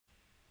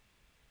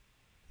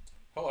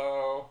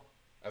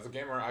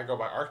gamer, I go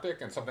by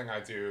Arctic, and something I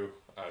do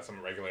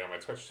something regularly on my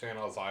Twitch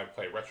channel is I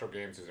play retro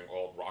games using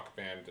old Rock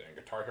Band and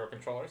Guitar Hero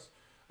controllers.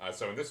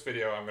 So in this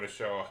video, I'm going to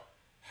show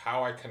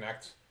how I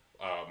connect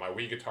my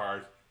Wii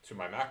guitar to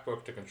my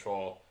MacBook to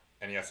control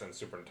NES and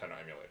Super Nintendo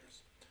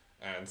emulators.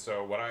 And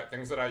so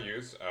things that I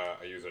use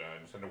a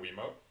Nintendo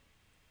Wiimote.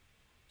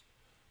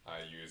 I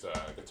use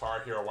a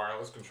Guitar Hero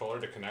wireless controller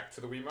to connect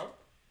to the Wiimote.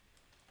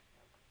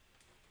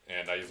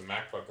 And I use a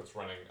MacBook that's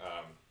running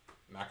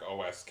Mac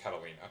OS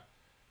Catalina.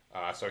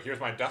 So here's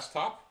my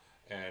desktop,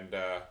 and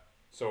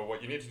so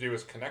what you need to do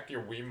is connect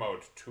your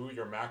Wiimote to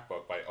your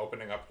MacBook by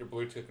opening up your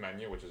Bluetooth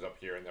menu, which is up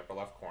here in the upper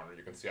left corner.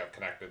 You can see I've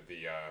connected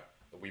the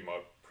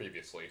Wiimote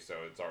previously, so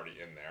it's already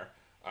in there.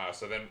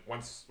 So then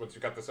once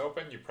you've got this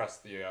open, you press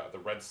the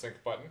red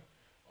sync button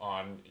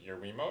on your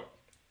Wiimote,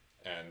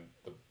 and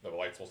the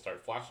lights will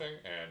start flashing,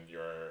 and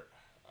your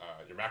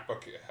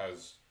MacBook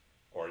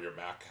or your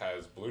Mac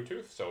has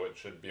Bluetooth, so it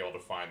should be able to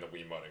find the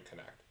Wiimote and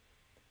connect.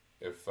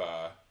 If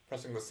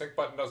pressing the sync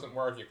button doesn't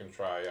work, you can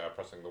try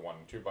pressing the 1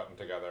 and 2 button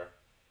together,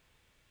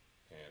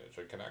 and it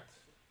should connect.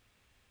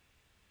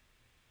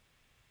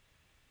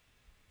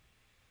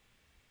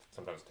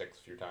 Sometimes it takes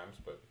a few times,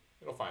 but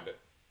it'll find it.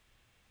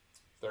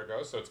 There it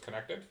goes, so it's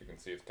connected. You can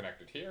see it's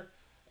connected here.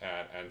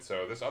 And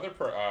so this other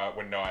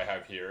window I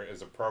have here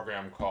is a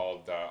program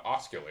called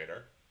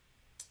Osculator,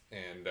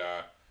 and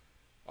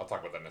I'll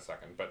talk about that in a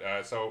second. But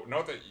so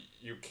note that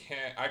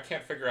I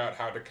can't figure out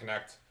how to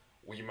connect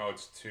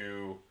Wiimotes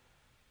to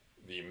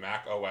the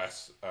Mac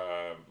OS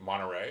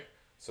Monterey,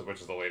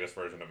 which is the latest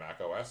version of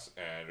Mac OS,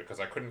 and because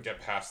I couldn't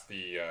get past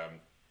the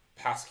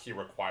Passkey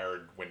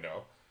required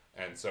window.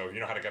 And so if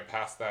you know how to get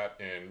past that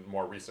in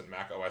more recent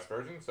Mac OS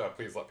versions,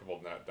 please let people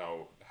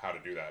know how to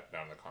do that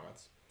down in the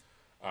comments.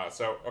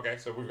 So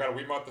we've got a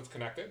Wiimote that's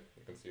connected.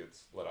 You can see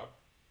it's lit up.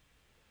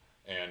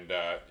 And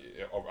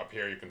up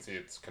here you can see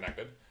it's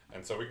connected.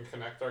 And so we can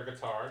connect our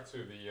guitar to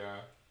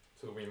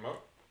the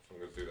Wiimote. So I'm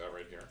going to do that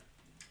right here.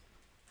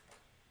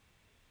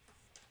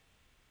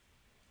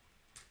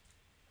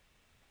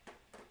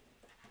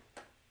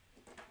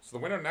 So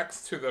the window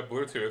next to the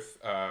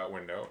Bluetooth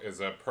window is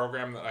a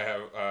program that I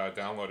have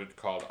downloaded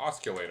called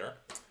Osculator,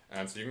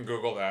 and so you can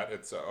Google that.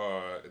 It's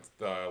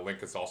the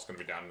link is also going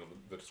to be down in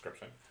the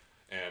description,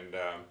 and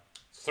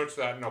search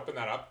that and open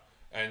that up.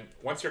 And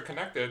once you're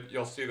connected,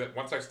 you'll see that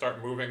once I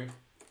start moving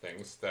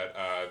things, that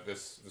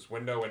this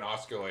window in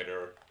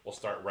Osculator will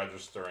start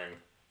registering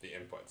the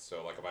inputs.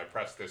 So like if I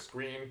press this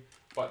green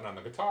button on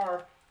the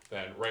guitar,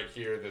 then right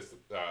here this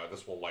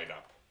will light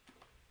up,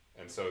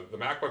 and so the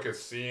MacBook is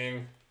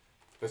seeing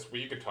this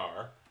Wii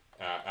guitar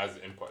as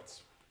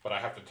inputs, but I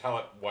have to tell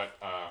it what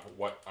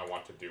I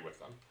want to do with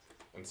them.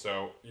 And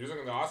so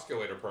using the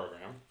Osculator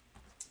program,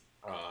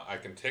 I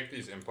can take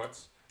these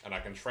inputs and I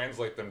can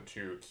translate them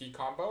to key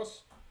combos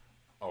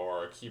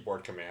or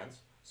keyboard commands.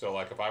 So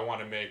like if I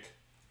want to make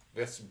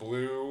this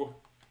blue,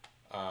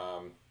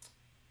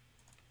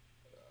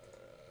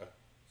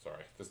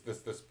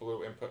 this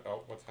blue input,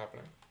 oh, what's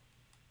happening?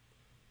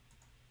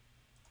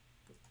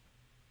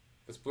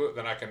 This blue,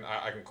 then I can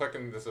click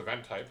in this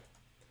event type,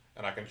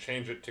 and I can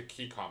change it to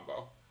key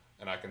combo.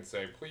 And I can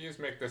say, please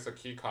make this a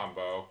key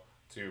combo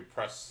to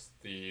press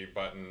the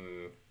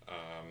button,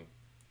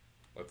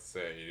 let's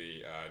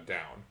say,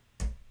 down.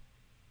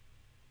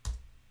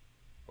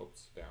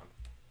 Oops, down.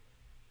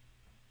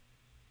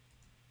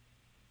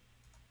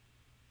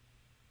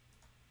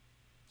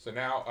 So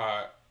now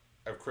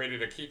I've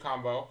created a key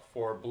combo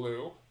for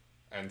blue.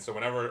 And so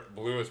whenever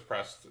blue is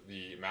pressed,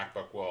 the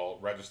MacBook will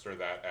register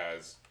that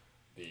as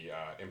the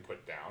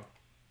input down.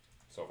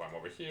 So if I'm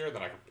over here,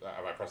 then if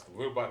I press the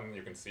blue button,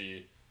 you can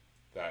see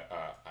that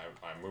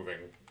I'm moving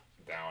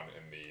down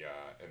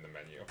in the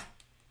menu.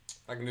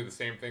 I can do the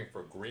same thing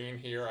for green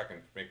here. I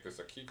can make this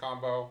a key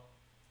combo.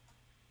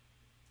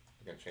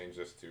 I can change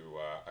this to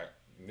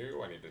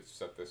new. I need to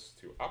set this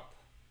to up.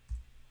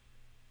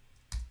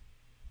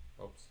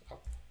 Oops,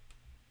 up.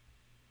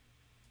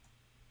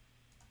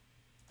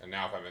 And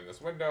now if I'm in this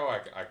window,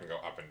 I can go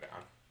up and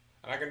down.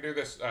 And I can do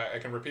this. I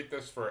can repeat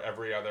this for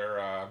every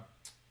other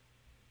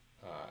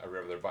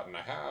button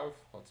I have.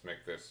 Let's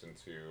make this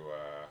into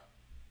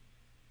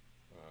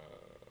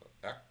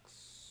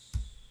X.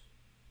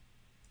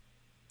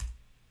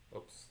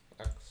 Oops,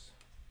 X.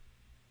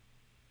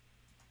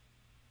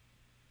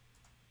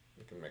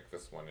 We can make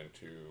this one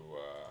into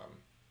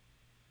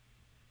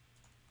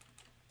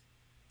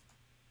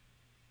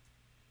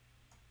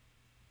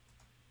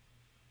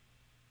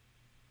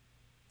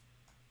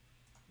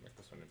make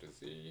this one into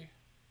Z.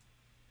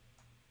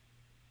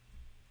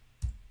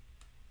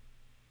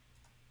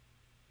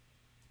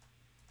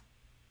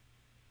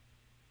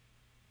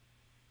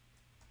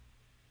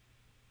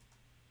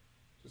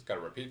 Just got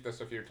to repeat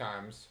this a few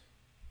times.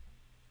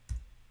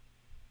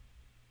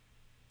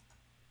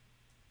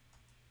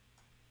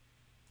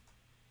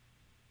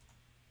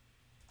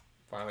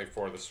 Finally,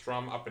 for the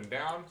strum up and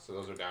down, so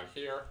those are down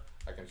here,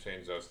 I can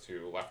change those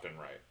to left and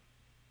right.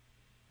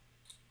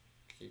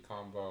 Key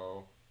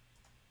combo.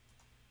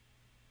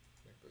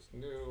 Make this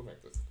new,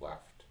 make this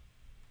left.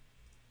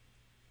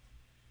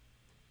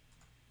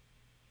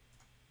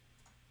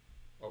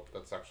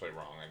 that's actually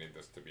wrong. I need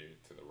this to be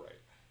to the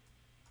right.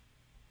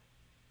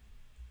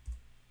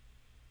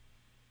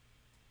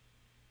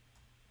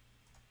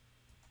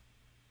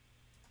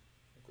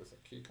 Make this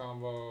a key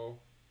combo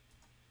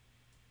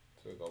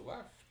to the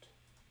left.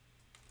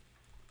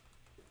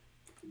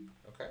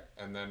 Okay,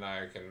 and then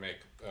I can make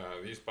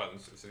these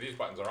buttons. So these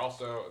buttons are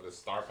also the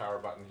star power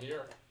button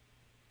here,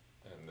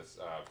 and this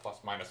plus,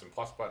 minus, and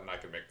plus button. I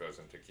can make those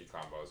into key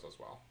combos as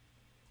well.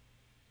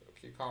 So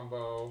key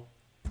combo.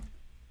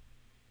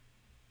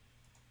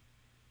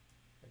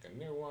 Make a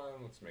new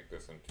one. Let's make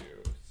this into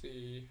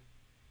C.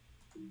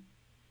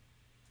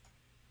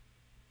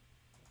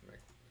 Make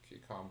a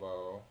key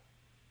combo.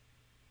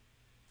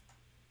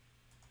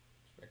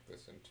 Let's make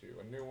this into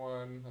a new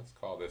one. Let's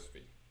call this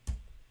V.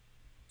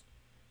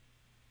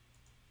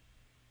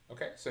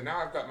 Okay, so now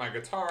I've got my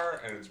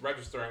guitar and it's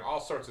registering all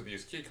sorts of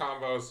these key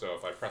combos. So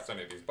if I press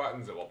any of these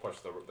buttons, it will push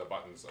the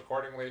buttons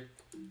accordingly.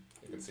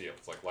 You can see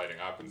it's like lighting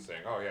up and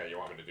saying, oh yeah, you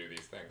want me to do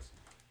these things.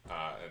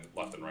 And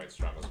left and right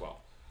strum as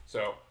well.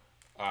 So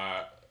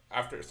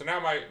so now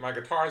my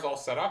guitar is all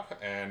set up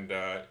and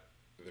the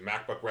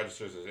MacBook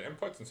registers as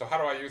inputs. And so how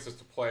do I use this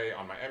to play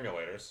on my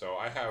emulators? So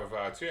I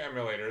have two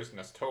emulators,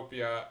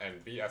 Nestopia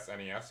and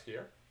BSNES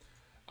here.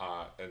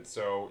 And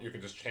so you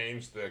can just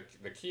change the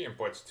key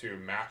inputs to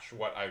match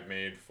what I've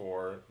made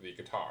for the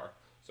guitar.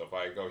 So if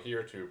I go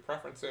here to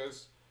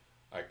Preferences,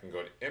 I can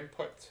go to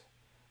Input,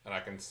 and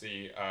I can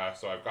see,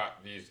 so I've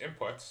got these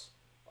inputs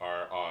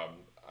are,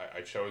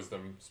 I chose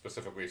them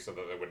specifically so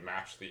that they would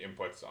match the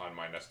inputs on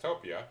my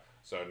Nestopia.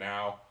 So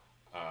now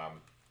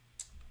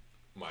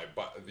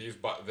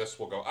this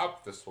will go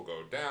up, this will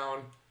go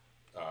down,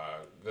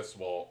 this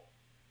will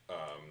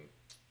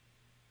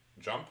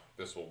jump,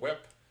 this will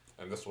whip,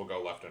 and this will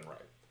go left and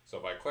right. So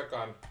if I click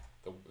on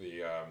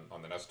the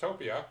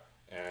Nestopia,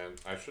 and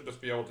I should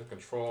just be able to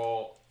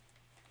control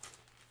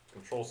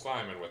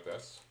Simon with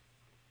this.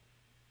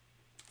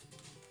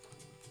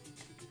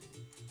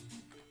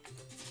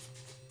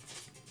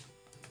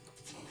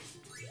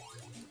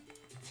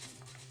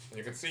 And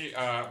you can see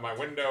my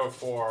window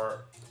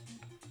for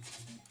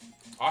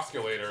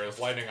Osculator is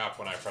lighting up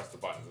when I press the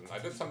buttons. And I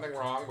did something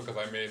wrong because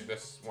I made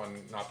this one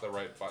not the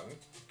right button.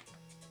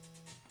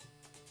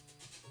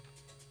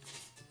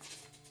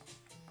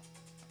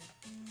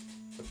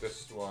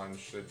 This one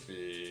should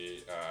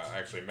be, I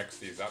actually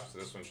mixed these up, so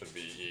this one should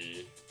be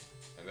E,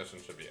 and this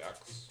one should be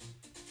X.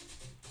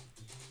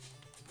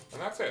 And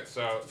that's it.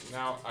 So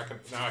now I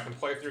can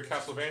play through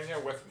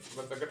Castlevania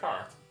with the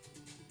guitar.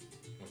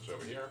 Which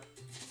over here.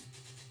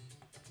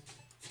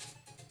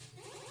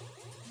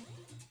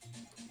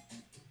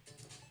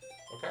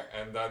 Okay,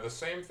 and the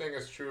same thing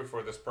is true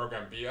for this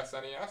program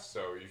BSNES.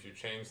 So if you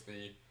change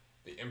the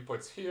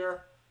inputs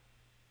here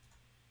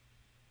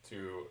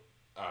to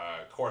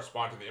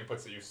correspond to the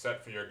inputs that you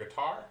set for your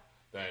guitar,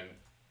 then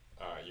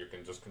you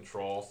can just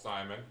control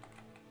Simon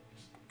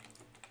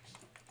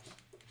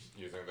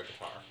using the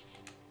guitar.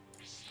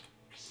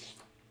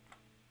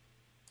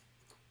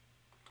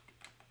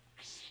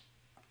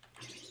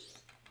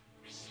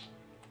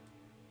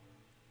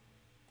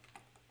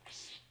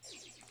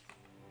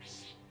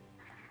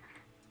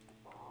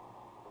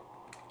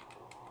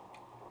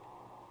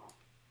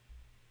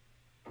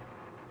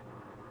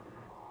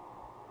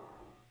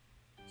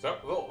 So,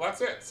 well,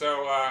 that's it.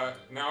 So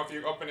now if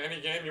you open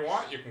any game you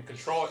want, you can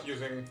control it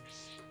using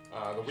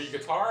the Wii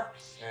Guitar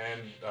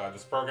and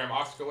this program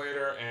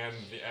Osculator and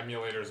the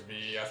emulators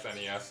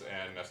BSNES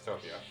and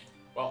Nestopia.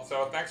 Well,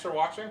 so thanks for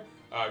watching.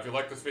 If you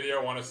like this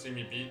video, want to see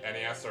me beat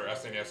NES or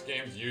SNES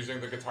games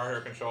using the Guitar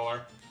Hero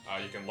controller,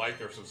 you can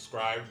like or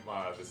subscribe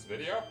this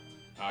video.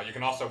 You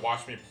can also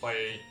watch me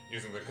play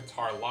using the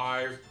guitar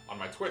live on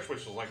my Twitch,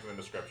 which is linked in the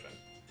description.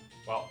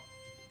 Well,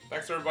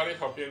 thanks everybody.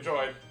 Hope you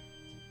enjoyed.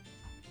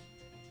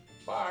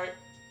 Bye.